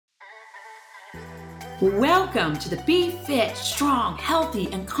Welcome to the Be Fit, Strong,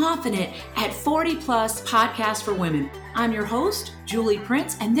 Healthy, and Confident at 40 Plus podcast for women. I'm your host, Julie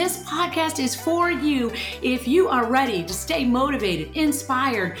Prince, and this podcast is for you if you are ready to stay motivated,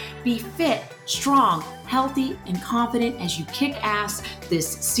 inspired, be fit, strong, healthy, and confident as you kick ass this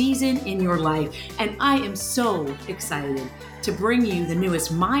season in your life. And I am so excited to bring you the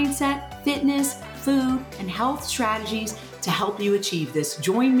newest mindset, fitness, food, and health strategies to help you achieve this.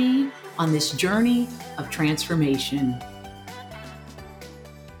 Join me on this journey of transformation.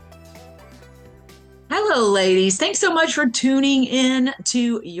 Hello, ladies. Thanks so much for tuning in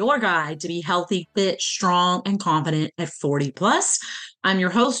to your guide to be healthy, fit, strong, and confident at 40 plus. I'm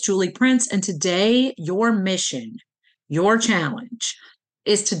your host, Julie Prince, and today your mission, your challenge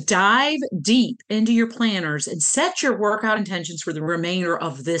is to dive deep into your planners and set your workout intentions for the remainder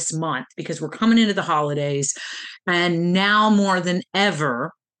of this month because we're coming into the holidays, and now more than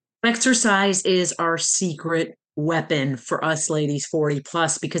ever, exercise is our secret weapon for us ladies 40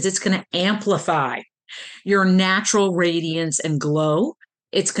 plus because it's going to amplify your natural radiance and glow.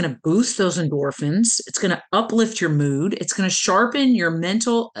 It's going to boost those endorphins. It's going to uplift your mood. It's going to sharpen your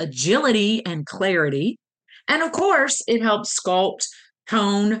mental agility and clarity. And of course, it helps sculpt,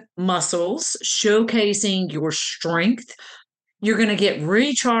 tone muscles, showcasing your strength. You're going to get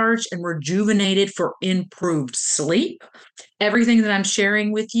recharged and rejuvenated for improved sleep. Everything that I'm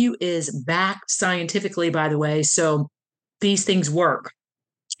sharing with you is backed scientifically, by the way. So these things work.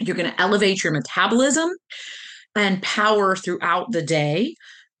 You're going to elevate your metabolism and power throughout the day.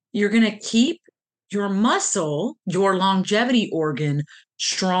 You're going to keep your muscle, your longevity organ,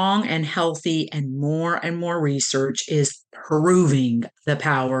 strong and healthy, and more research is proving the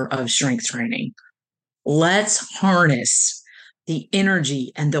power of strength training. Let's harness the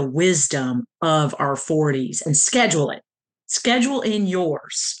energy and the wisdom of our 40s and schedule it. Schedule in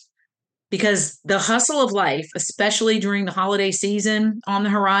yours, because the hustle of life, especially during the holiday season on the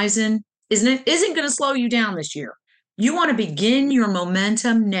horizon, isn't going to slow you down this year. You want to begin your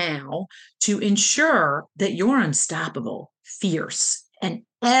momentum now to ensure that you're unstoppable, fierce, and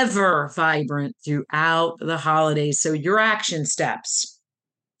ever vibrant throughout the holidays. So your action steps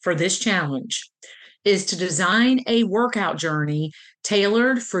for this challenge is to design a workout journey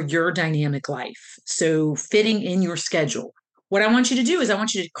tailored for your dynamic life. So fitting in your schedule. What I want you to do is I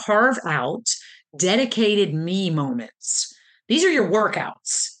want you to carve out dedicated me moments. These are your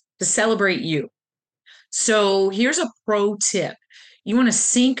workouts to celebrate you. So here's a pro tip. You want to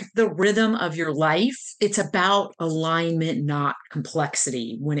sync the rhythm of your life. It's about alignment, not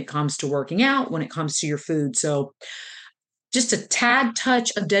complexity when it comes to working out, when it comes to your food. So just a tad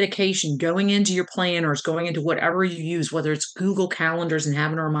touch of dedication going into your planners, going into whatever you use, whether it's Google calendars and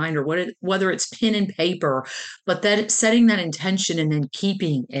having a reminder, whether it's pen and paper, but that setting that intention and then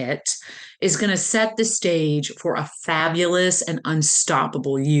keeping it is going to set the stage for a fabulous and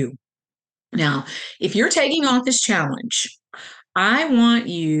unstoppable you. Now, if you're taking on this challenge, I want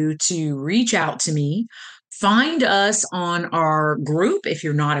you to reach out to me. Find us on our group if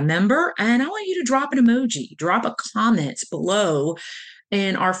you're not a member, and I want you to drop an emoji, drop a comment below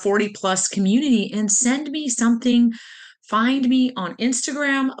in our 40 plus community and send me something. Find me on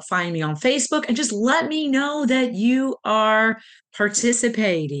Instagram, find me on Facebook, and just let me know that you are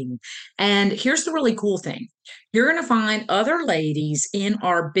participating. And here's the really cool thing. You're going to find other ladies in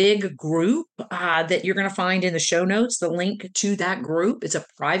our big group that you're going to find in the show notes. The link to that group, it's a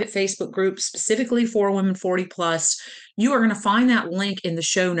private Facebook group specifically for women 40 plus. You are going to find that link in the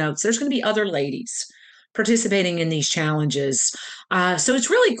show notes. There's going to be other ladies participating in these challenges. So it's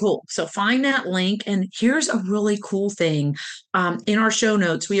really cool. So find that link. And here's a really cool thing. In our show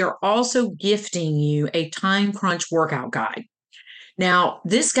notes, we are also gifting you a time crunch workout guide. Now,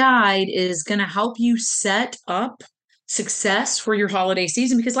 this guide is going to help you set up success for your holiday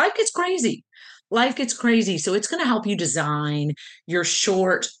season because life gets crazy. Life gets crazy. So it's going to help you design your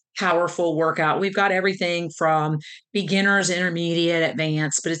short, powerful workout. We've got everything from beginners, intermediate,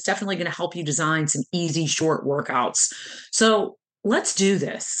 advanced, but it's definitely going to help you design some easy, short workouts. So let's do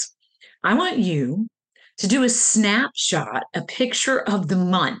this. I want you to do a snapshot, a picture of the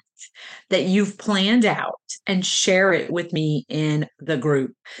month that you've planned out and share it with me in the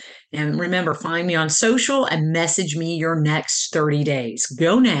group. And remember, find me on social and message me your next 30 days.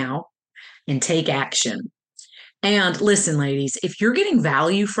 Go now and take action. And listen, ladies, if you're getting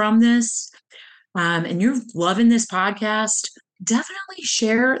value from this and you're loving this podcast, definitely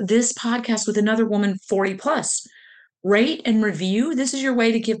share this podcast with another woman 40 plus. Rate and review. This is your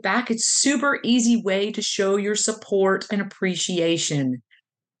way to give back. It's super easy way to show your support and appreciation.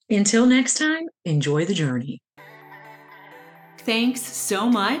 Until next time, enjoy the journey. Thanks so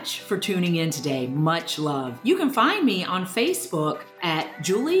much for tuning in today. Much love. You can find me on Facebook at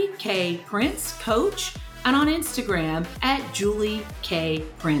Julie K. Prince Coach and on Instagram at Julie K.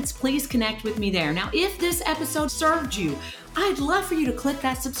 Prince. Please connect with me there. Now, if this episode served you, I'd love for you to click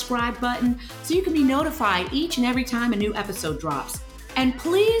that subscribe button so you can be notified each and every time a new episode drops. And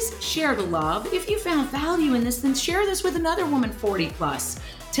please share the love. If you found value in this, then share this with another woman 40 plus.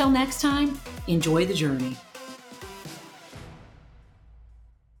 Till next time, enjoy the journey.